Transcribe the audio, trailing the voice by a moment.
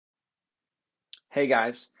Hey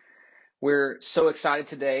guys, we're so excited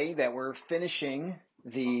today that we're finishing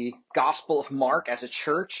the Gospel of Mark as a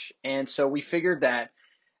church. And so we figured that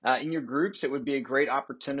in your groups, it would be a great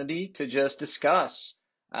opportunity to just discuss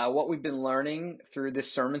what we've been learning through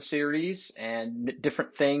this sermon series and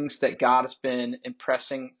different things that God has been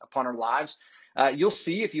impressing upon our lives. You'll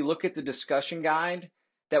see if you look at the discussion guide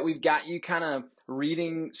that we've got you kind of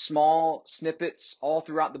reading small snippets all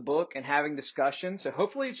throughout the book and having discussion. So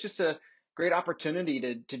hopefully it's just a great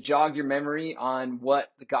opportunity to jog your memory on what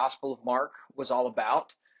the Gospel of Mark was all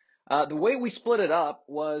about. The way we split it up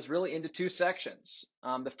was really into two sections.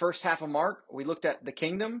 The first half of Mark, we looked at the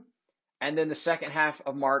kingdom, and then the second half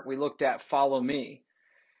of Mark, we looked at follow me.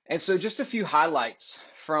 And so just a few highlights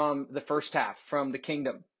from the first half, from the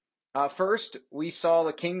kingdom. First, we saw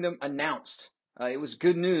the kingdom announced. It was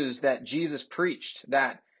good news that Jesus preached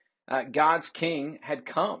that God's king had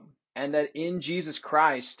come and that in Jesus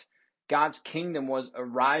Christ, God's kingdom was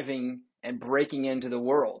arriving and breaking into the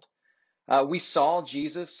world. We saw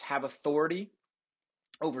Jesus have authority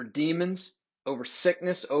over demons, over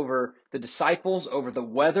sickness, over the disciples, over the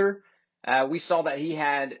weather. We saw that he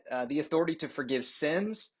had the authority to forgive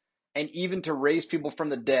sins and even to raise people from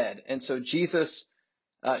the dead. And so Jesus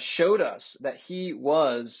showed us that he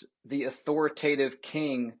was the authoritative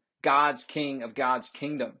king, God's king of God's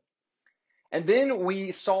kingdom. And then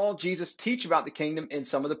we saw Jesus teach about the kingdom in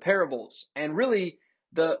some of the parables. And really,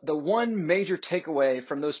 the one major takeaway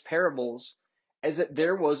from those parables is that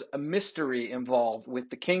there was a mystery involved with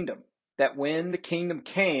the kingdom. That when the kingdom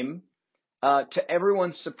came, to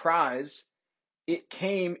everyone's surprise, it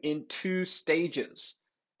came in two stages.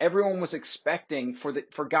 Everyone was expecting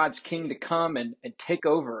for God's king to come and take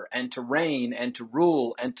over and to reign and to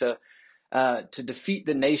rule and to defeat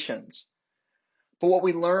the nations. But what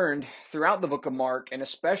we learned throughout the book of Mark, and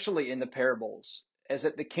especially in the parables, is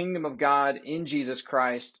that the kingdom of God in Jesus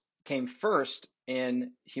Christ came first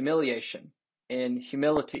in humiliation, in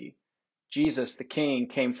humility. Jesus, the king,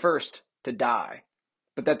 came first to die,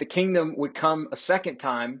 but that the kingdom would come a second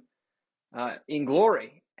time in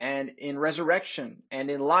glory and in resurrection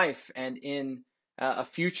and in life and in a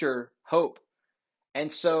future hope.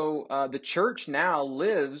 And so the church now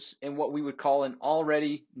lives in what we would call an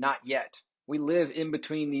already not yet. We live in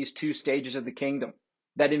between these two stages of the kingdom.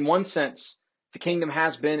 That in one sense, the kingdom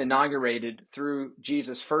has been inaugurated through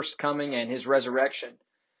Jesus' first coming and his resurrection.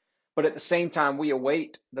 But at the same time, we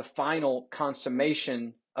await the final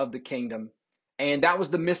consummation of the kingdom. And that was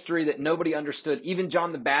the mystery that nobody understood. Even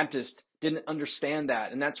John the Baptist didn't understand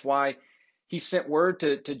that. And that's why he sent word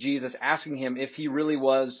to Jesus asking him if he really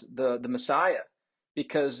was the Messiah,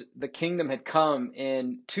 because the kingdom had come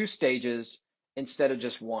in two stages instead of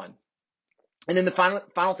just one. And then the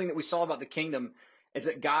final thing that we saw about the kingdom is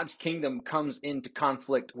that God's kingdom comes into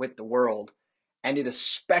conflict with the world, and it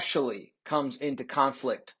especially comes into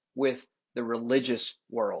conflict with the religious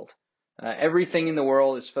world. Everything in the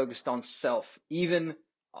world is focused on self. Even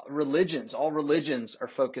religions, all religions are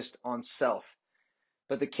focused on self.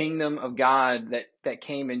 But the kingdom of God that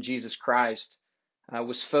came in Jesus Christ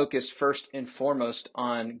was focused first and foremost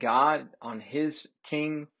on God, on his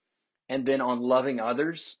king, and then on loving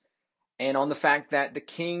others, and on the fact that the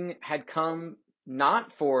king had come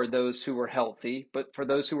not for those who were healthy, but for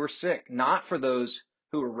those who were sick, not for those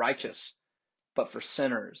who were righteous, but for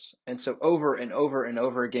sinners. And so over and over and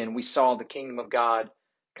over again, we saw the kingdom of God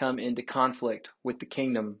come into conflict with the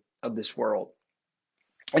kingdom of this world.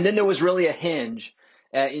 And then there was really a hinge.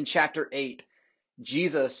 In chapter 8,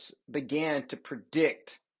 Jesus began to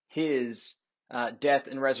predict his death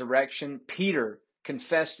and resurrection. Peter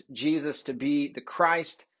confessed Jesus to be the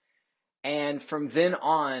Christ. And from then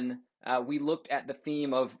on, we looked at the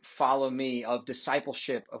theme of follow me, of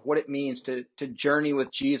discipleship, of what it means to journey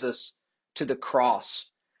with Jesus to the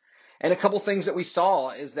cross. And a couple things that we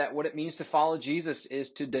saw is that what it means to follow Jesus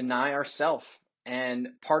is to deny ourselves. And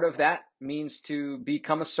part of that means to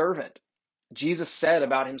become a servant. Jesus said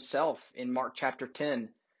about himself in Mark chapter 10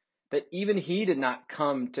 that even he did not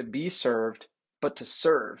come to be served, but to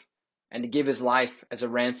serve and to give his life as a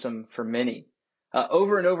ransom for many.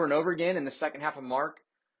 Over and over and over again in the second half of Mark,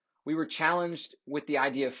 we were challenged with the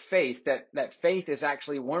idea of faith, that faith is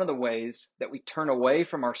actually one of the ways that we turn away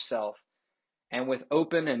from ourselves, and with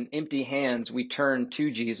open and empty hands, we turn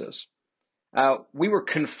to Jesus. We were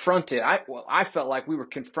confronted. I felt like we were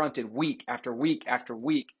confronted week after week after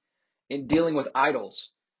week in dealing with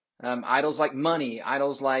idols. Idols like money,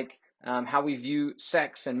 idols like how we view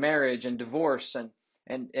sex and marriage and divorce,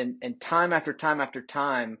 and time after time after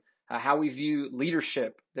time, how we view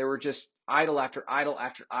leadership. There were just idol after idol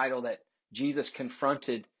after idol that Jesus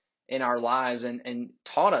confronted in our lives and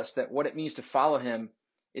taught us that what it means to follow him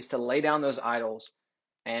is to lay down those idols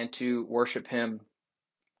and to worship him.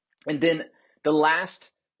 And then the last,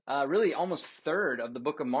 really almost third of the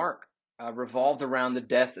book of Mark revolved around the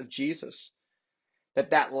death of Jesus.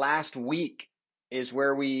 That last week is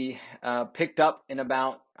where we picked up in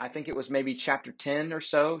about, I think it was maybe chapter 10 or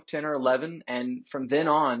so, 10 or 11. And from then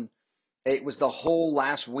on, it was the whole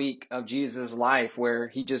last week of Jesus' life where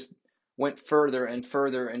he just went further and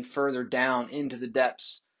further and further down into the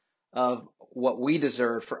depths of what we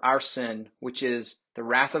deserve for our sin, which is the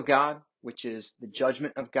wrath of God, which is the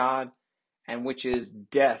judgment of God, and which is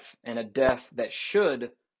death, and a death that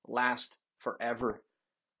should last forever.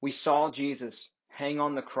 We saw Jesus hang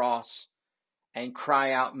on the cross and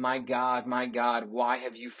cry out, my God, why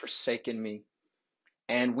have you forsaken me?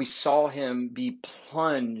 And we saw him be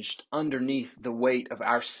plunged underneath the weight of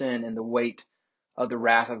our sin and the weight of the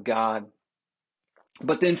wrath of God.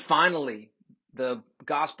 But then finally, the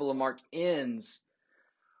Gospel of Mark ends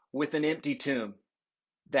with an empty tomb,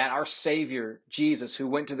 that our Savior, Jesus, who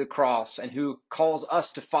went to the cross and who calls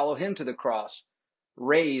us to follow him to the cross,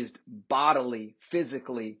 raised bodily,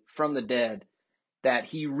 physically from the dead, that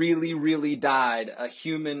he really, really died a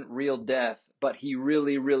human, real death, but he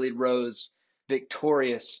really, really rose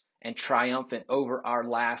victorious and triumphant over our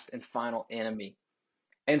last and final enemy.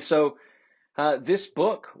 And so this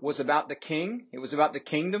book was about the king, it was about the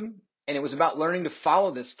kingdom, and it was about learning to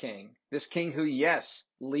follow this king who, yes,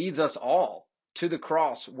 leads us all to the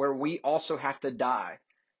cross where we also have to die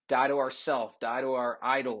to ourselves, die to our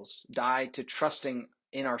idols, die to trusting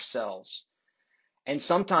in ourselves, and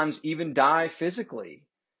sometimes even die physically,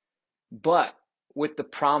 but with the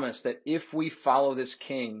promise that if we follow this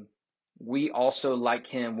king, we also, like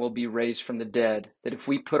him, will be raised from the dead, that if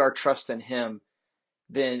we put our trust in him,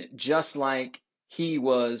 then just like he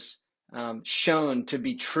was shown to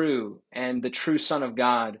be true and the true Son of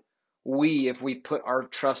God, we, if we put our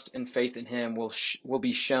trust and faith in him, will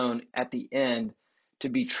be shown at the end to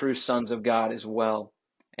be true sons of God as well.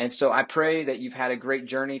 And so I pray that you've had a great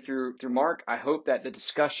journey through Mark. I hope that the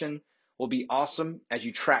discussion will be awesome as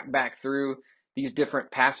you track back through these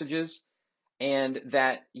different passages, and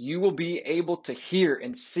that you will be able to hear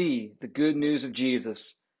and see the good news of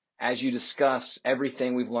Jesus as you discuss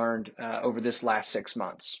everything we've learned over this last 6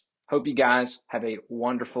 months. Hope you guys have a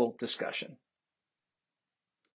wonderful discussion.